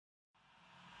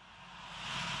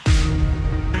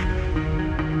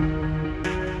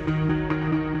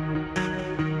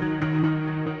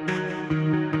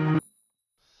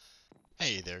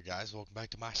back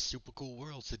to my super cool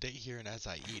world. Today here, and as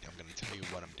I eat, I'm going to tell you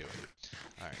what I'm doing.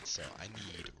 Alright, so I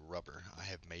need rubber. I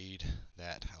have made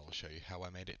that. I will show you how I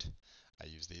made it. I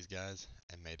used these guys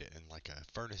and made it in like a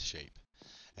furnace shape,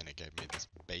 and it gave me this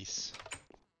base.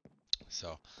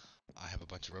 So I have a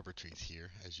bunch of rubber trees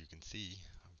here, as you can see.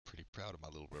 I'm pretty proud of my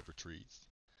little rubber trees.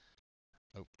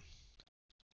 Oh,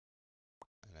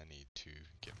 and I need to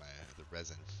get the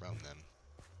resin from them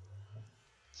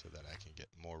so that I can get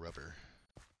more rubber.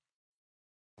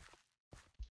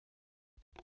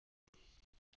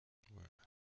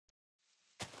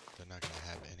 They're not going to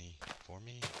have any for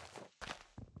me.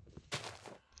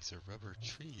 These are rubber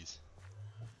trees.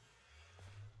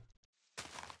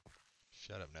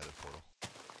 Shut up, nether portal.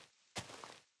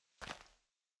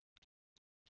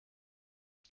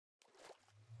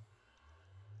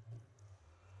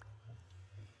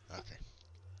 Okay.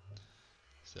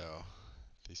 So,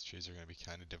 these trees are going to be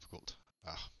kind of difficult.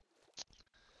 Ah.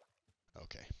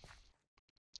 Okay.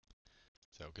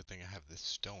 So, good thing I have this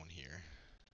stone here,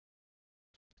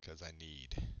 because I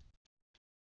need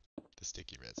the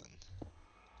sticky resin.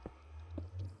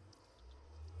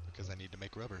 Because I need to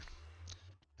make rubber.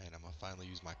 And I'm going to finally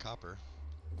use my copper,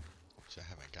 which I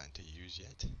haven't gotten to use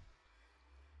yet.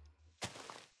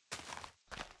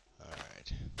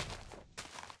 Alright.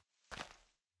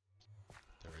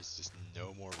 There is just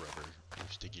no more rubber or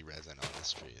sticky resin on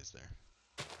this tree, is there?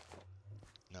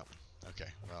 No.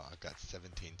 Okay, well, I've got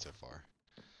 17 so far.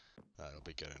 That'll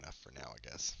be good enough for now, I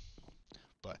guess.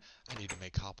 But I need to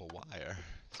make copper wire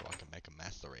so I can make a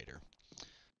macerator.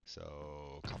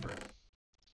 So, copper.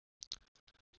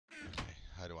 Okay,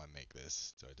 how do I make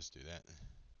this? Do I just do that?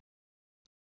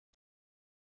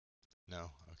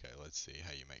 No? Okay, let's see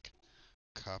how you make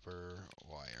copper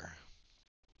wire.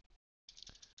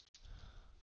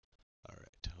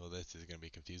 Alright, well this is going to be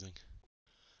confusing.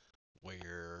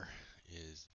 Where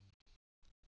is...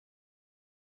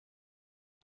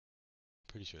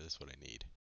 Pretty sure that's what I need.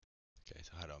 Okay,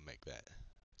 so how do I make that?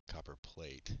 Copper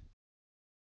plate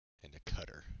and a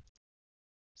cutter.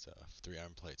 So 3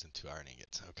 iron plates and 2 iron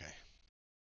ingots. Okay.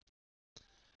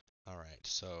 Alright,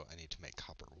 so I need to make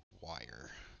copper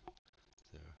wire.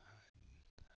 So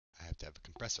I have to have a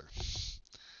compressor.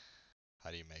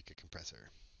 How do you make a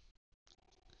compressor?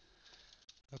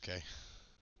 Okay.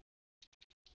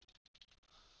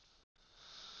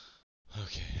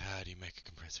 Okay, how do you make a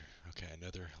compressor? Okay,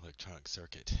 another electronic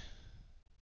circuit.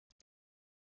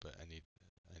 But I need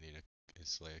to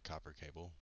install a copper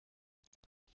cable.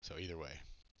 So either way.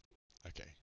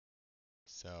 Okay.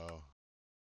 So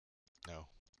no.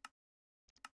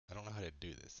 I don't know how to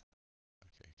do this.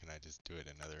 Okay, can I just do it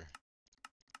another?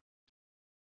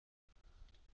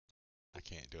 I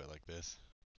can't do it like this.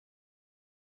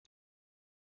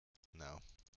 No.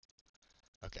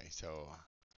 Okay, so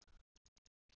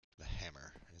the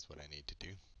hammer is what I need to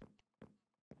do.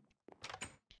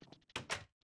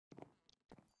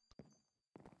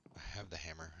 I have the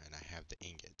hammer and I have the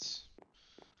ingots,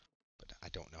 but I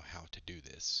don't know how to do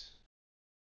this.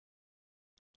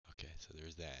 Okay, so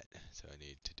there's that. So I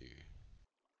need to do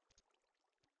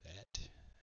that.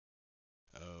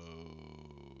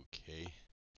 Okay.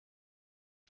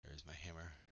 There's my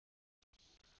hammer.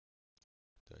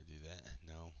 Do I do that?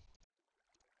 No.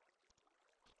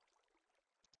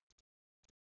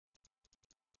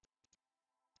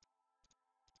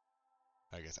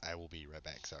 I guess I will be right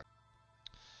back, sorry.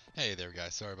 Hey there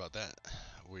guys, sorry about that.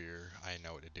 I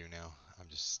know what to do now. I'm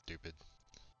just stupid.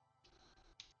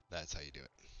 That's how you do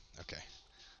it. Okay.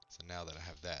 So now that I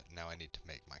have that, now I need to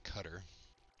make my cutter.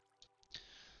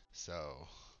 So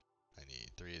I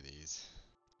need 3 of these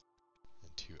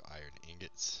and 2 iron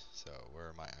ingots. So where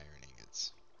are my iron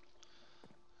ingots?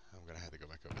 I'm gonna have to go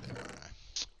back over there, aren't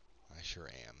I? I sure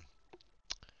am.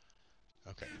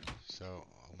 Okay, so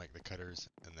I'll make the cutters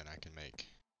and then I can make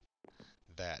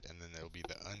that, and then there'll be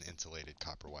the uninsulated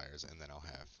copper wires, and then I'll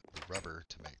have the rubber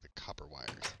to make the copper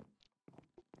wires.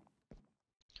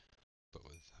 But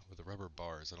with the rubber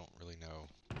bars, I don't really know.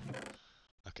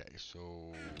 Okay, so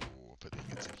we'll put the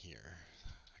ingots in here.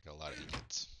 I got a lot of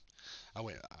ingots. I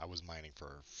was mining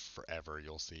for forever.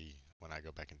 You'll see when I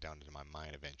go back and down into my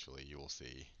mine eventually, you will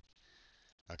see.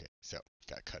 Okay, so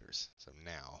got cutters. So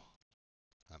now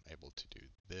I'm able to do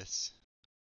this.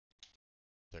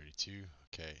 32.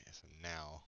 Okay, so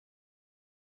now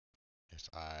if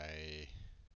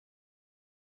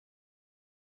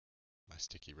my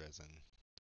sticky resin,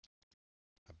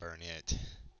 I burn it,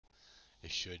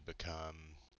 it should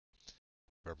become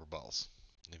rubber balls.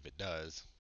 And if it does,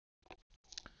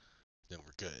 then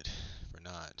we're good. If we're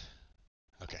not,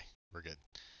 okay, we're good.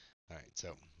 Alright,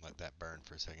 so let that burn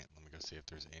for a second. Let me go see if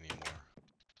there's any more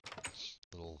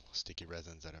little sticky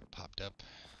resins that have popped up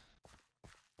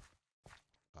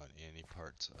on any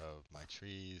parts of my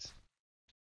trees.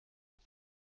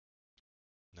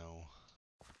 No.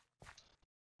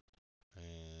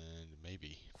 And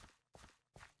maybe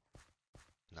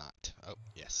not. Oh,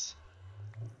 yes.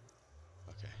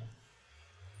 Okay.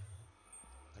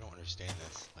 I don't understand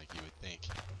this like you would think.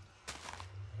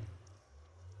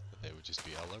 That they would just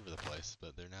be all over the place,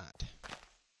 but they're not.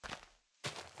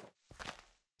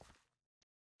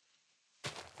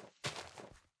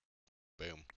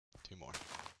 Boom. 2 more.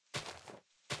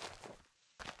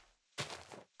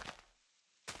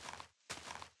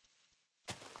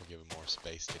 We'll give them more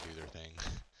space to do their thing.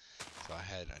 So I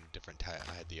had a different type.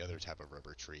 I had the other type of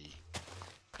rubber tree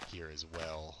here as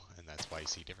well, and that's why you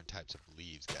see different types of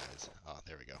leaves, guys. Oh,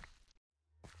 there we go.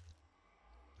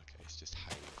 Okay, it's just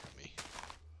hiding from me.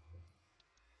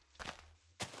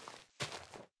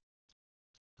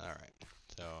 Alright,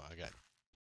 so I got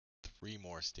 3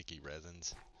 more sticky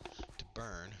resins to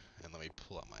burn, and let me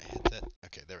pull out my headset.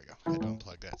 Okay, there we go. I had to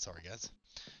unplug that. Sorry, guys.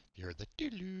 You heard the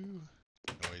doo-doo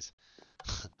noise.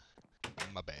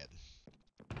 My bad.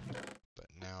 But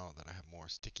now that I have more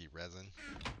sticky resin,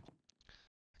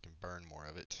 I can burn more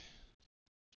of it.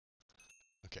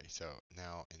 Okay, so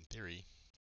now in theory,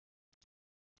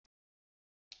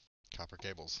 copper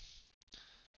cables.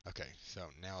 Okay, so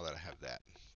now that I have that,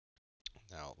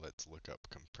 now let's look up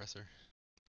compressor.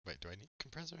 Wait, do I need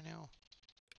compressor now?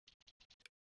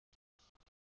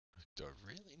 Do I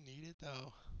really need it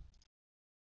though?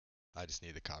 I just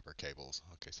need the copper cables.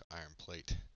 Okay, so iron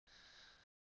plate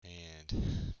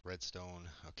and redstone.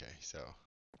 Okay, so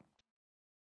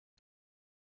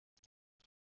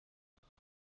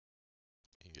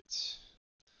ingots.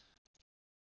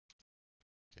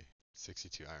 Okay,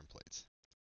 62 iron plates.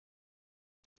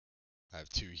 I have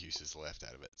 2 uses left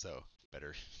out of it, so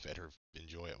better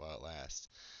enjoy it while it lasts.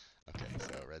 Okay,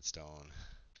 so redstone.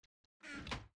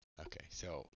 Okay,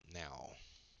 so now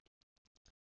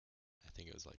I think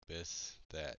it was like this,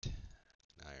 that,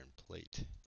 an iron plate,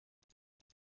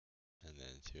 and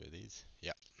then 2 of these.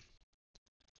 Yep.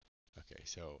 Okay,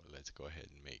 so let's go ahead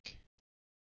and make.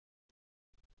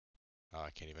 Oh, I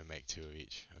can't even make 2 of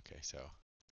each. Okay, so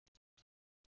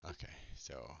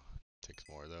take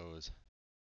more of those.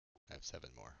 I have 7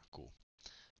 more. Cool.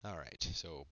 All right,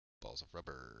 so balls of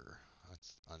rubber.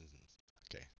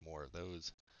 Okay, more of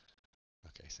those.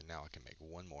 Okay, so now I can make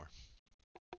 1 more,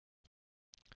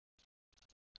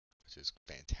 which is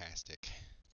fantastic.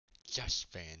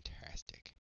 Just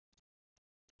fantastic.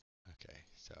 Okay,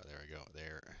 so there we go.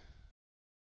 There.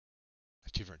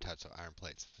 2 different types of iron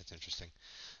plates. That's interesting.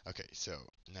 Okay, so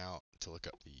now to look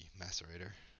up the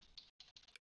macerator.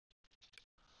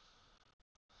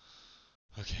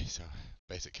 Okay, so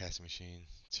basic casting machine,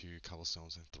 2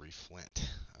 cobblestones and 3 flint.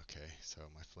 Okay, so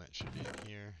my flint should be in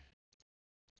here.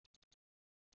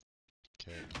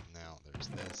 Okay, now there's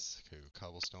this. Okay,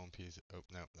 cobblestone piece. Oh,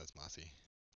 no, that's mossy.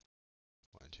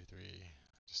 1, 2, 3,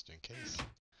 just in case.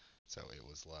 So it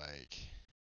was like.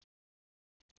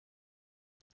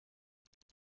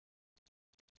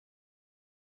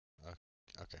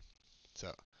 Okay, so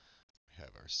we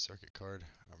have our circuit card,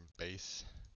 our base,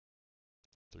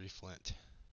 3 flint,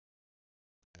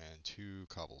 and 2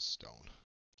 cobblestone.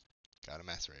 Got a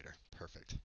macerator.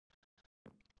 Perfect.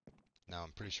 Now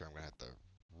I'm pretty sure I'm gonna have to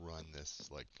run this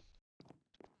like.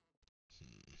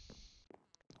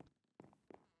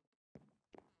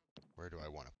 Where do I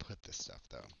want to put this stuff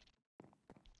though?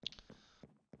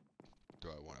 Do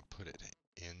I want to put it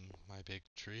in my big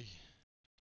tree?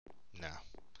 No,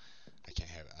 I can't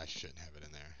have it. I shouldn't have it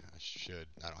in there. I should.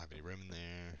 I don't have any room in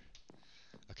there.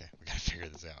 Okay, we gotta figure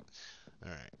this out.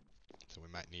 Alright, so we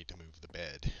might need to move the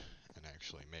bed and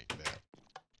actually make that.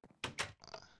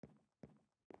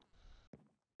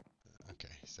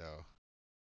 Okay, so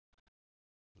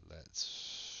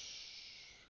let's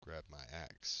grab my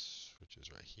axe, which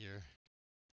is right here.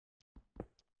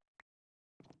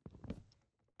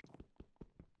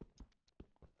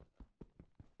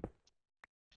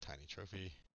 Tiny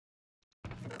trophy.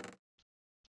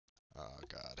 Oh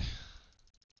god.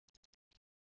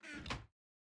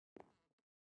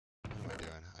 What am I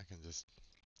doing? I can just.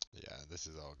 Yeah, this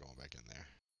is all going back in there.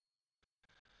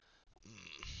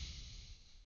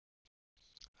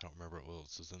 I don't remember what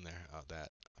else was in there. Oh, that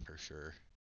for sure.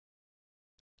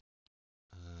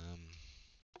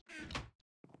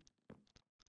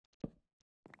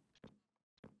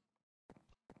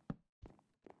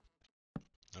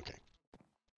 Okay.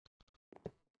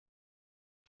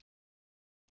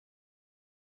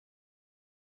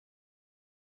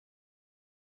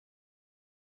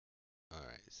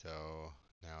 Alright, so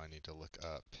now I need to look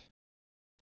up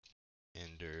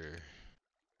ender,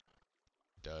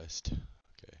 dust.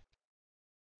 Okay.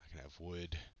 I can have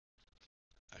wood.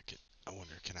 I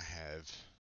wonder, can I have,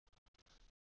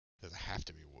 does it have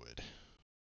to be wood?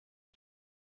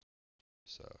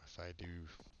 So if I do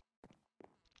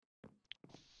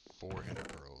 4 ender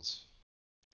pearls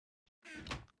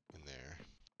in there,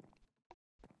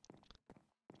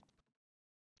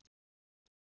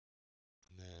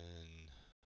 and then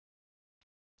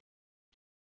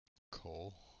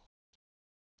coal.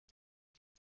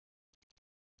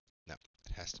 No,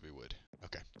 it has to be wood.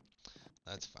 Okay,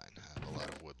 that's fine. I have a lot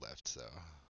of wood left, so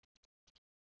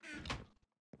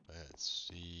let's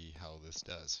see how this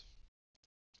does.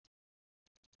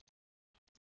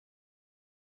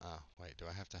 Ah, wait, do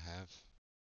I have to have?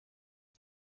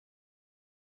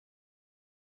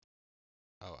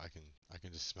 Oh, I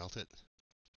can just smelt it?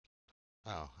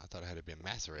 Oh, I thought it had to be a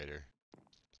macerator.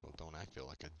 Well, don't I feel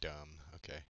like a dumb?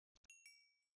 Okay.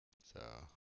 So,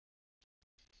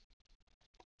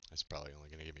 that's probably only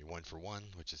going to give me 1 for 1,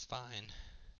 which is fine.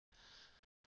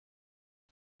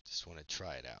 Just want to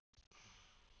try it out.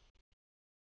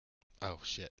 Oh,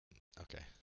 shit. Okay.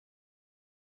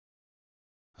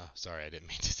 Oh, sorry, I didn't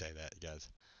mean to say that, guys.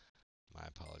 My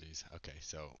apologies. Okay,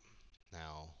 so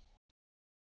now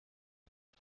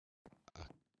I'm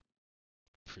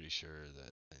pretty sure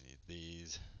that I need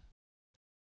these.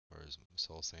 Where's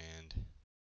soul sand?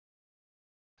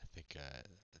 I think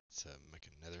let's make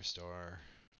another star.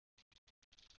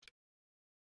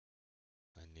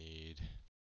 I need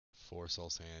 4 soul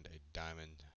sand, a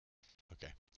diamond,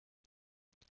 okay,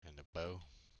 and a bow.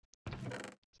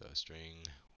 So string,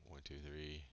 1, 2,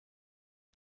 3.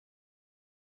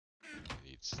 I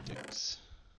need sticks.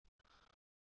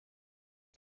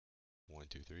 1,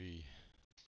 2, 3.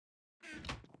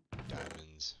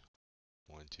 Diamonds.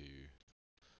 1, 2.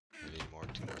 I need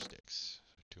 2 more sticks.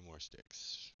 2 more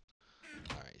sticks.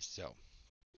 Alright, so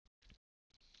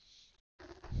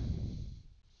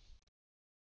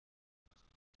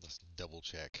let's double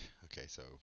check. Okay, so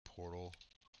portal,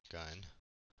 gun.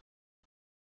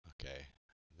 Okay,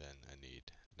 then I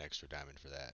need an extra diamond for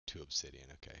that. 2 obsidian.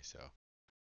 Okay, so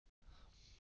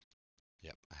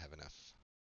yep, I have enough.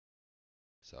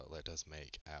 So let us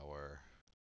make our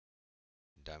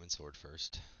diamond sword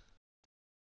first.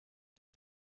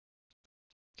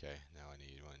 Okay, now I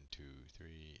need 1, 2,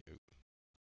 3. Oop.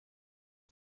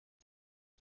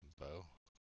 Bow.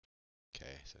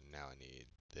 Okay, so now I need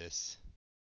this.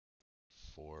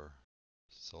 4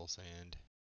 soul sand,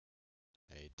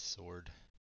 a sword,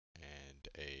 and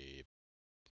a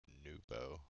new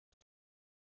bow.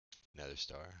 Another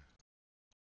star.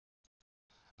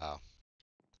 Oh,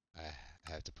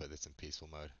 I have to put this in peaceful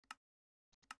mode.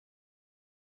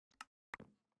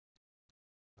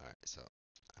 Alright, so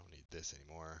I don't need this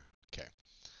anymore. Okay,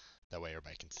 that way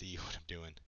everybody can see what I'm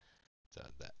doing. So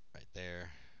that right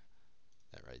there,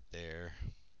 that right there.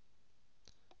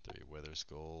 3 wither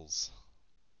skulls,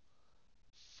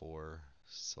 4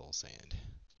 soul sand.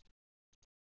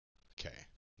 Okay,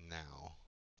 now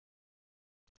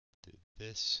do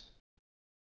this.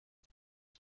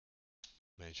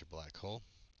 Miniature black hole.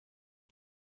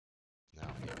 Now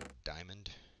I need a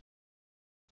diamond.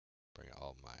 Bring out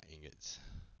all my ingots.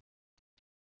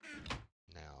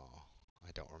 Now,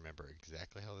 I don't remember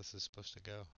exactly how this is supposed to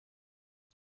go.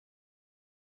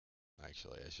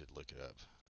 Actually, I should look it up.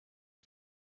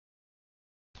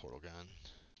 Portal gun.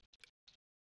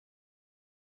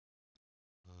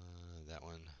 That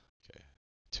one. Okay.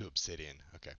 2 obsidian.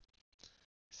 Okay.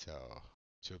 So,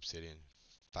 2 obsidian,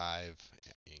 5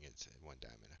 ingots, and 1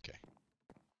 diamond. Okay.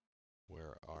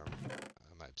 Where are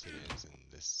my obsidians in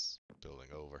this building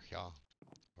over here?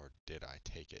 Or did I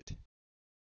take it?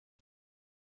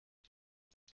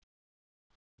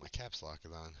 My caps lock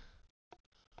is on.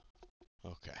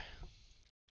 Okay.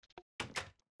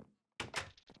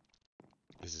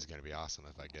 This is gonna be awesome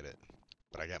if I get it.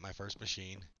 But I got my first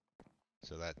machine.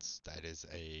 So that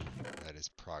is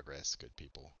progress, good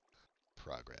people.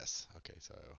 Progress. Okay,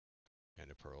 so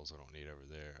ender pearls I don't need over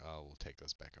there. Oh, we'll take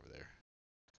those back over there.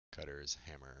 Cutters,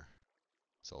 hammer,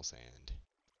 soul sand,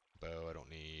 bow I don't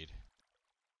need.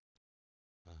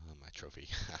 My trophy.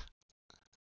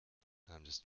 I'm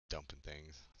just dumping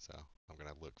things, so I'm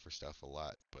gonna look for stuff a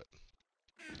lot, but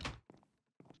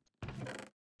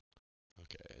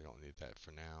okay, I don't need that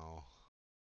for now.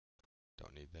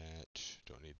 Don't need that.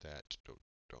 Don't need that.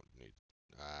 Don't need.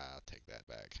 I'll take that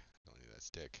back. Don't need that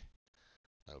stick.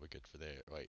 That'll be good for there.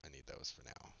 Wait, I need those for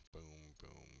now. Boom,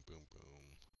 boom, boom,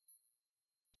 boom.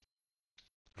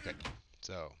 Okay,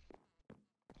 so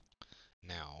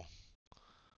now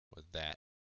with that,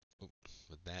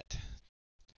 with that,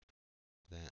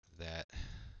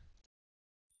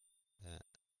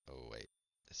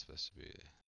 supposed to be.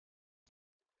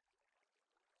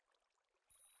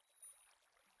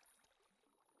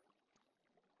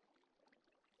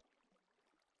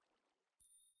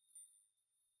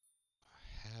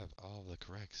 I have all the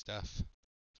correct stuff.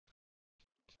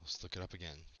 Let's look it up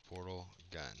again. Portal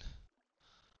gun.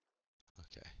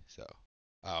 Okay, so.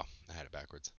 Oh, I had it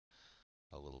backwards.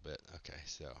 A little bit. Okay,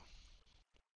 so.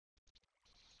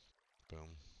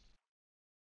 Boom.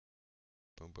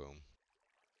 Boom, boom.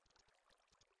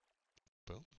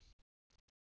 Boom.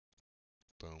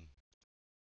 Boom.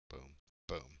 Boom.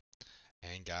 Boom.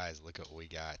 And guys, look at what we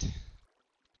got.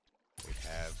 We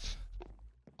have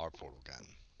our portal gun.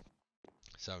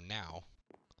 So now,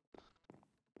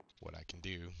 what I can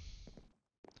do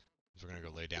is we're going to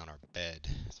go lay down our bed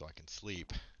so I can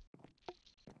sleep.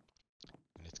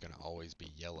 And it's going to always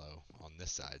be yellow on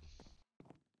this side.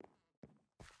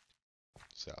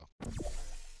 So,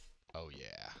 oh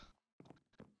yeah.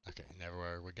 Okay, and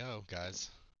everywhere we go, guys,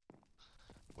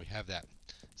 we have that.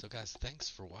 So guys, thanks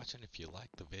for watching. If you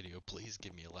liked the video, please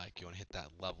give me a like. You want to hit that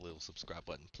lovely little subscribe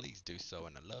button, please do so.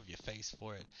 And I love your face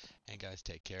for it. And guys,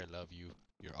 take care. Love you.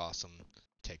 You're awesome.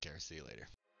 Take care. See you later.